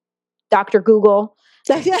 Google.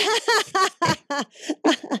 That's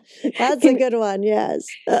a good one. Yes.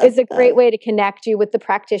 It's a great way to connect you with the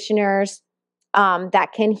practitioners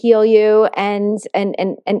that can heal you and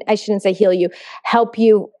I shouldn't say heal you, help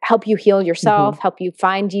you heal yourself, help you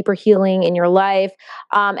find deeper healing in your life.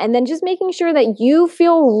 And then just making sure that you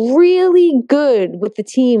feel really good with the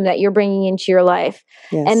team that you're bringing into your life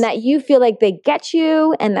and that you feel like they get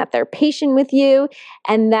you and that they're patient with you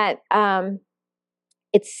and that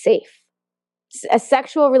it's safe. A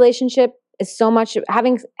sexual relationship is so much,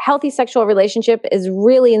 having healthy sexual relationship is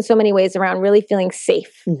really in so many ways around really feeling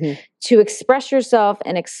safe to express yourself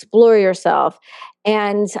and explore yourself.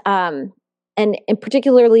 And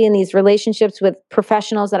particularly in these relationships with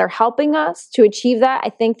professionals that are helping us to achieve that,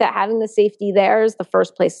 I think that having the safety there is the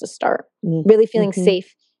first place to start. Really feeling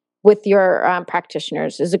safe with your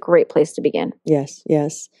practitioners is a great place to begin. Yes.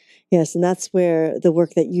 And that's where the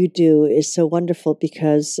work that you do is so wonderful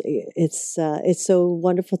because it's so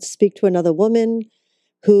wonderful to speak to another woman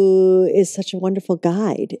who is such a wonderful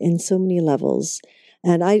guide in so many levels.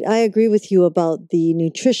 And I agree with you about the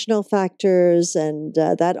nutritional factors and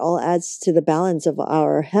that all adds to the balance of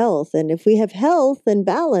our health. And if we have health and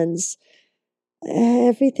balance,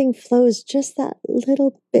 everything flows just that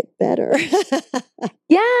little bit better.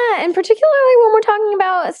 Yeah, and particularly when we're talking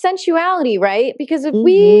about sensuality, right? Because if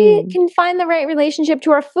we can find the right relationship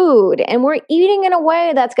to our food and we're eating in a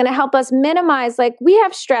way that's going to help us minimize, we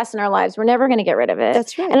have stress in our lives, we're never going to get rid of it.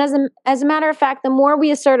 That's right. And as a matter of fact, the more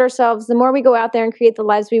we assert ourselves, the more we go out there and create the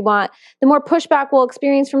lives we want, the more pushback we'll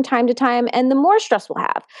experience from time to time, and the more stress we'll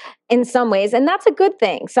have in some ways. And that's a good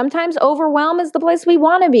thing. Sometimes overwhelm is the place we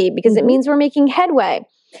want to be because it means we're making headway.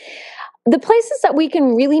 The places that we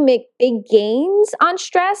can really make big gains on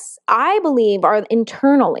stress, I believe, are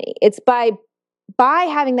internally. It's by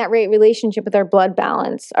having that right relationship with our blood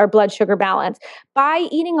balance, our blood sugar balance, by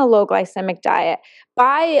eating a low glycemic diet,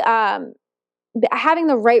 by having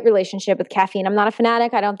the right relationship with caffeine. I'm not a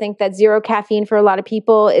fanatic. I don't think that zero caffeine for a lot of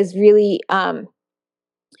people is really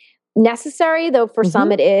necessary, though for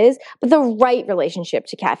some it is, but the right relationship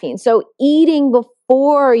to caffeine. So eating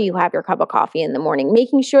before you have your cup of coffee in the morning,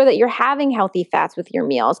 making sure that you're having healthy fats with your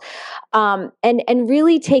meals, and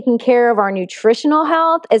really taking care of our nutritional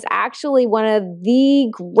health is actually one of the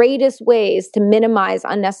greatest ways to minimize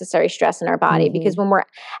unnecessary stress in our body. Because when we're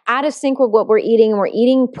out of sync with what we're eating and we're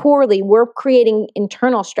eating poorly, we're creating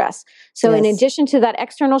internal stress. So in addition to that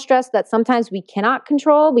external stress that sometimes we cannot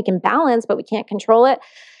control, we can balance, but we can't control it.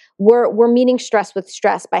 We're meeting stress with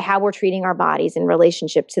stress by how we're treating our bodies in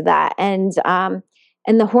relationship to that. And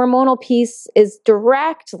the hormonal piece is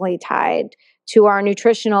directly tied to our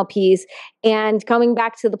nutritional piece. And coming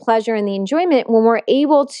back to the pleasure and the enjoyment, when we're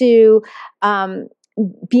able to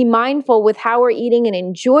be mindful with how we're eating and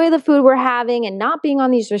enjoy the food we're having and not being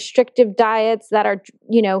on these restrictive diets that are,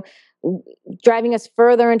 driving us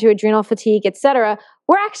further into adrenal fatigue, et cetera,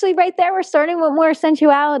 we're actually right there. We're starting with more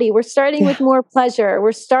sensuality. We're starting with more pleasure.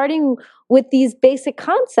 We're starting with these basic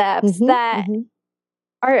concepts that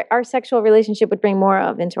our sexual relationship would bring more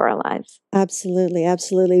of into our lives. Absolutely.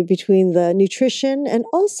 Absolutely. Between the nutrition and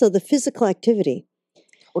also the physical activity.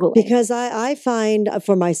 Totally. Because I find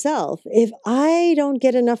for myself, if I don't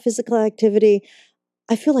get enough physical activity,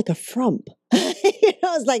 I feel like a frump.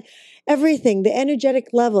 It's like everything, the energetic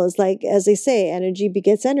level is like, as they say, energy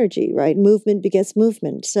begets energy, right? Movement begets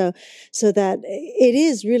movement. So that it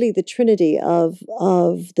is really the trinity of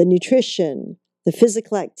the nutrition, the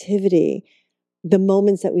physical activity, the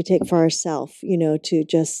moments that we take for ourselves, to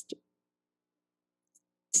just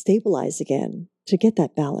stabilize again, to get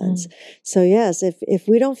that balance. So yes, if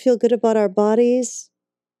we don't feel good about our bodies,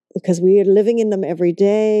 because we are living in them every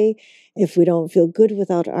day, if we don't feel good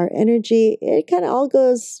without our energy, it kind of all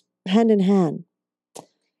goes hand in hand.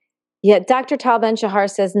 Yeah, Dr. Tal Ben-Shahar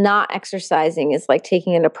says not exercising is like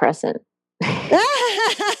taking a depressant.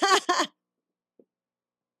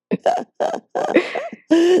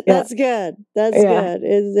 That's good. That's good.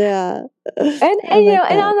 And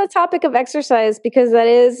on the topic of exercise, because that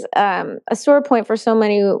is a sore point for so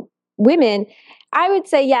many women, I would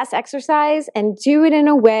say yes, exercise, and do it in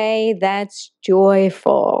a way that's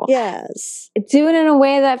joyful. Yes. Do it in a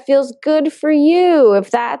way that feels good for you.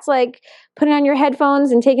 If that's like putting on your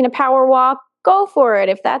headphones and taking a power walk, go for it.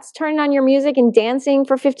 If that's turning on your music and dancing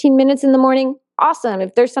for 15 minutes in the morning, awesome.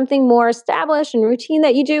 If there's something more established and routine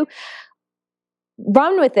that you do,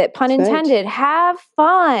 run with it, pun intended. Have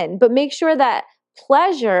fun, but make sure that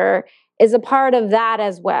pleasure is a part of that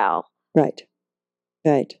as well. Right.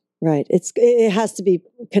 It has to be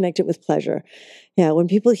connected with pleasure. Yeah. When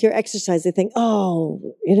people hear exercise, they think,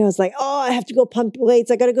 it's like, I have to go pump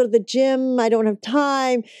weights. I got to go to the gym. I don't have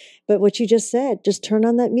time. But what you just said, just turn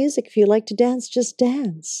on that music. If you like to dance, just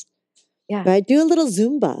dance. Yeah. Right. Do a little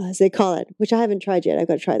Zumba, as they call it, which I haven't tried yet. I've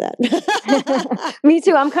got to try that. Me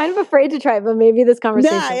too. I'm kind of afraid to try it, but maybe this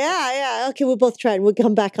conversation. Yeah. Okay, we'll both try it. We'll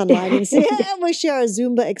come back online and see. We'll share our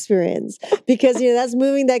Zumba experience because that's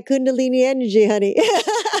moving that Kundalini energy, honey.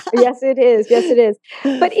 Yes, it is.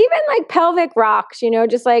 But even like pelvic rocks,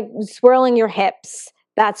 just like swirling your hips,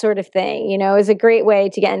 that sort of thing, is a great way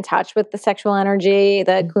to get in touch with the sexual energy,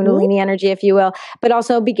 the Kundalini energy, if you will, but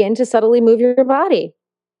also begin to subtly move your body.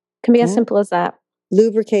 Can be as simple as that.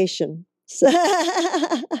 Lubrication.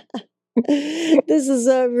 This is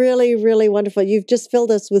really, really wonderful. You've just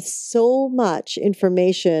filled us with so much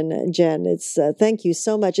information, Jen. It's thank you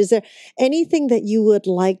so much. Is there anything that you would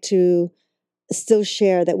like to still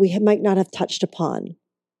share that we might not have touched upon?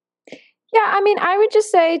 Yeah, I would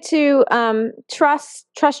just say to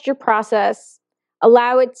trust your process.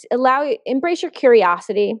 Embrace your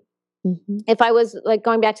curiosity. If I was like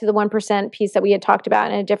going back to the 1% piece that we had talked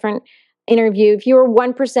about in a different interview, if you were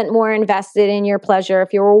 1% more invested in your pleasure,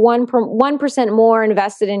 if you were 1% more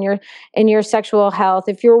invested in your sexual health,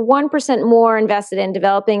 if you're 1% more invested in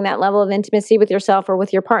developing that level of intimacy with yourself or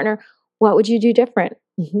with your partner, what would you do different?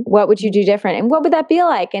 What would you do different? And what would that be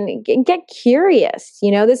like? And get curious.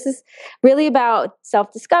 This is really about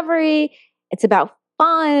self-discovery. It's about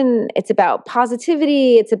fun. It's about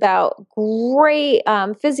positivity. It's about great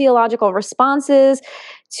physiological responses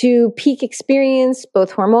to peak experience,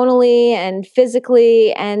 both hormonally and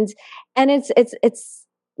physically. And this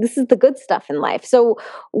is the good stuff in life. So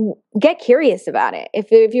get curious about it.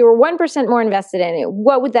 If you were 1% more invested in it,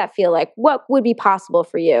 what would that feel like? What would be possible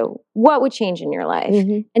for you? What would change in your life?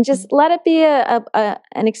 And just let it be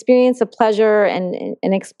an experience of pleasure and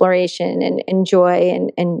exploration and joy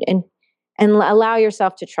and allow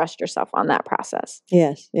yourself to trust yourself on that process.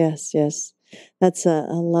 Yes. That's a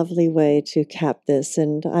lovely way to cap this.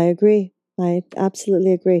 And I agree. I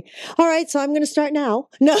absolutely agree. All right, so I'm going to start now.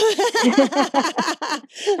 No.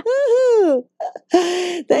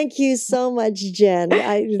 Thank you so much, Jen.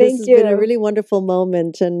 This has been a really wonderful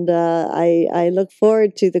moment, and I look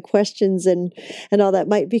forward to the questions and all that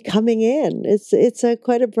might be coming in. It's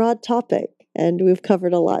quite a broad topic, and we've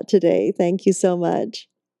covered a lot today. Thank you so much.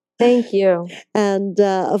 Thank you. And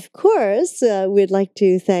of course, we'd like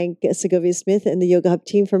to thank Segovia Smith and the Yoga Hub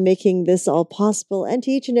team for making this all possible, and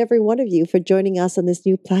to each and every one of you for joining us on this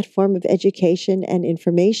new platform of education and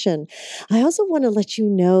information. I also want to let you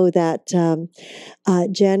know that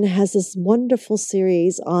Jen has this wonderful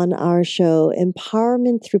series on our show,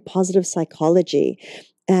 Empowerment Through Positive Psychology.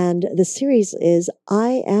 And the series is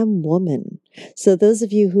I Am Woman. So those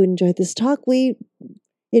of you who enjoyed this talk, we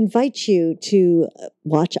invite you to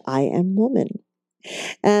watch I Am Woman.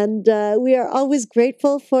 And we are always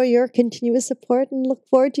grateful for your continuous support and look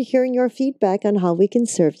forward to hearing your feedback on how we can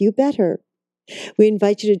serve you better. We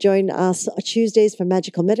invite you to join us Tuesdays for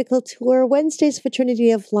Magical Medical Tour, Wednesdays for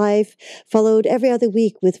Trinity of Life, followed every other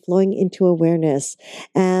week with Flowing into Awareness.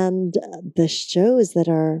 And the shows that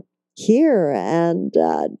are here and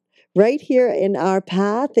right here in our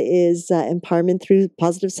path is Empowerment Through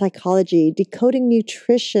Positive Psychology, Decoding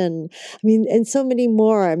Nutrition, and so many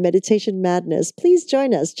more, Meditation Madness. Please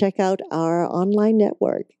join us. Check out our online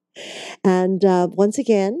network. And once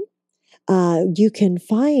again, you can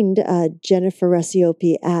find Jennifer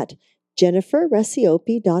Rasiopi at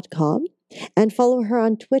jenniferrasiopi.com and follow her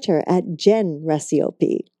on Twitter at Jen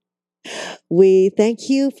Rasiopi. We thank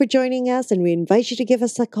you for joining us, and we invite you to give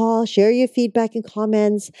us a call, share your feedback and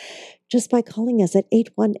comments just by calling us at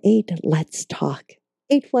 818-LETS-TALK.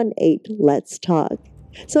 818-LETS-TALK.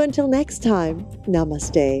 So until next time,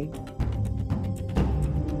 namaste.